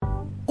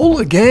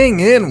Hola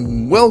gang,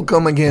 and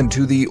welcome again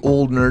to the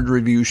Old Nerd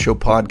Review Show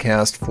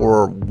podcast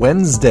for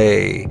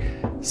Wednesday,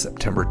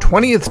 September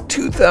 20th,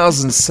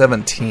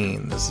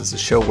 2017. This is a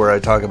show where I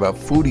talk about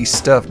foodie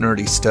stuff,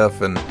 nerdy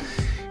stuff, and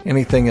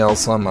anything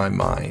else on my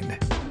mind.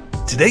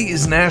 Today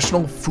is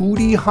National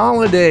Foodie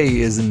Holiday,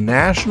 is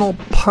National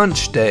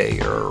Punch Day,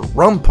 or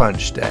Rum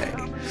Punch Day.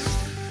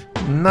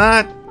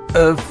 Not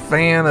a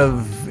fan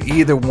of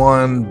either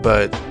one,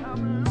 but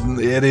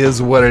it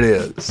is what it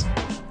is.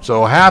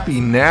 So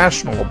happy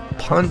National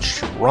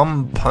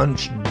Rum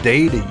Punch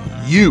Day to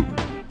you.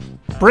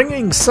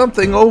 Bringing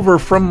something over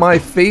from my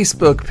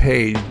Facebook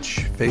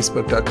page,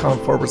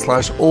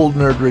 facebook.com/Old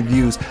Nerd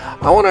Reviews.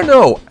 I want to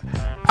know,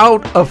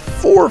 out of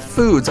 4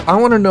 foods, I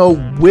want to know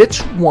which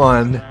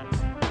one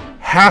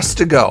has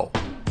to go.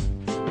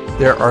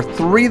 There are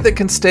 3 that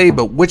can stay,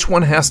 but which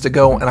one has to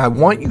go? And I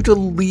want you to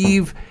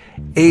leave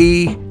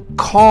a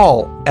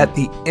call at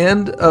the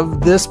end of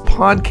this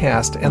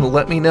podcast and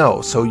let me know.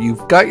 So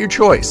you've got your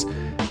choice.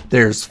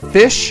 There's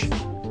fish,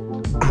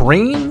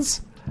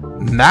 greens,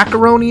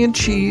 macaroni and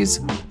cheese,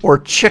 or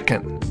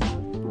chicken.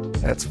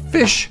 That's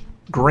fish,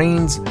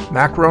 greens,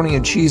 macaroni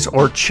and cheese,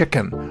 or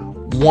chicken.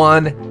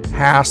 One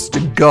has to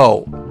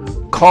go.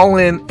 Call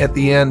in at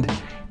the end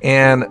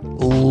and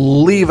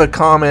leave a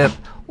comment.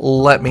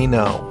 Let me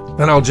know.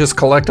 Then I'll just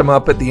collect them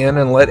up at the end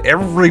and let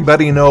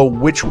everybody know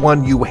which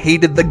one you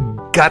hated the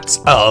guts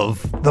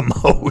of the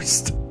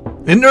most.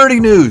 In nerdy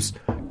news,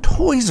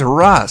 Toys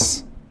R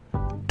Us.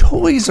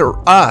 Toys R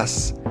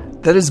Us,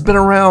 that has been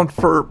around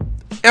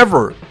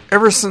forever,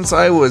 ever since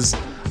I was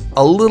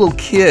a little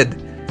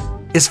kid,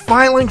 is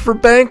filing for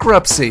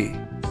bankruptcy.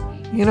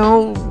 You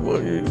know,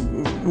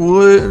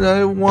 would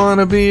I want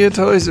to be a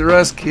Toys R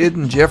Us kid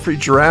and Jeffrey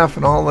Giraffe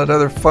and all that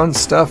other fun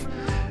stuff?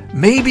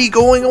 Maybe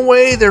going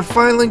away. They're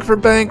filing for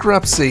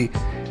bankruptcy.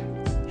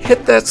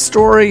 Hit that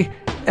story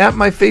at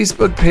my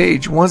Facebook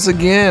page. Once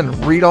again,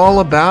 read all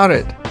about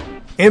it.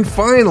 And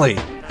finally,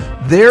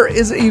 there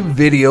is a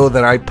video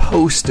that I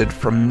posted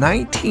from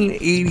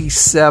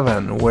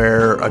 1987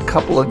 where a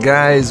couple of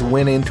guys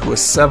went into a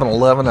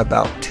 7-Eleven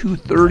about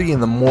 2:30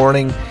 in the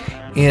morning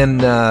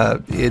in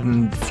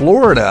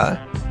Florida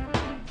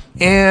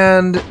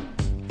and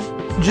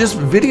just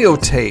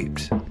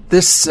videotaped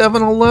this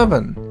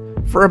 7-Eleven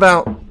for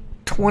about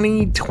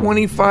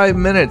 20-25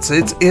 minutes.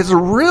 It's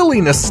really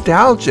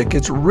nostalgic.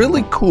 It's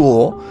really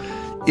cool.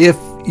 If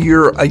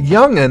you're a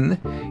youngin'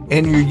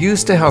 and you're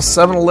used to how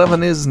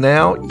 7-Eleven is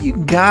now, you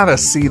gotta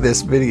see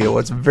this video.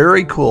 It's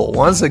very cool.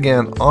 Once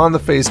again, on the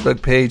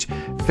Facebook page,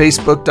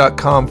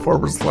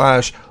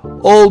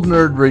 facebook.com/Old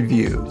Nerd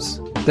Reviews.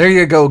 There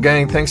you go,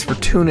 gang. Thanks for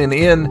tuning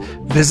in.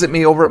 Visit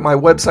me over at my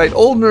website,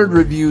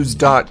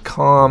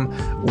 oldnerdreviews.com,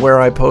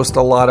 where I post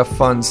a lot of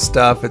fun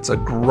stuff. It's a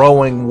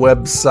growing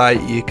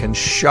website. You can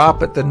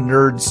shop at the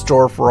nerd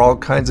store for all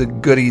kinds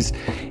of goodies.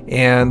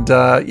 And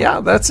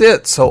yeah, that's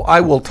it. So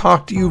I will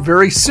talk to you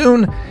very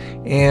soon,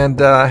 and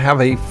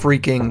have a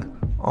freaking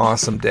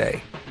awesome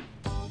day.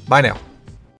 Bye now.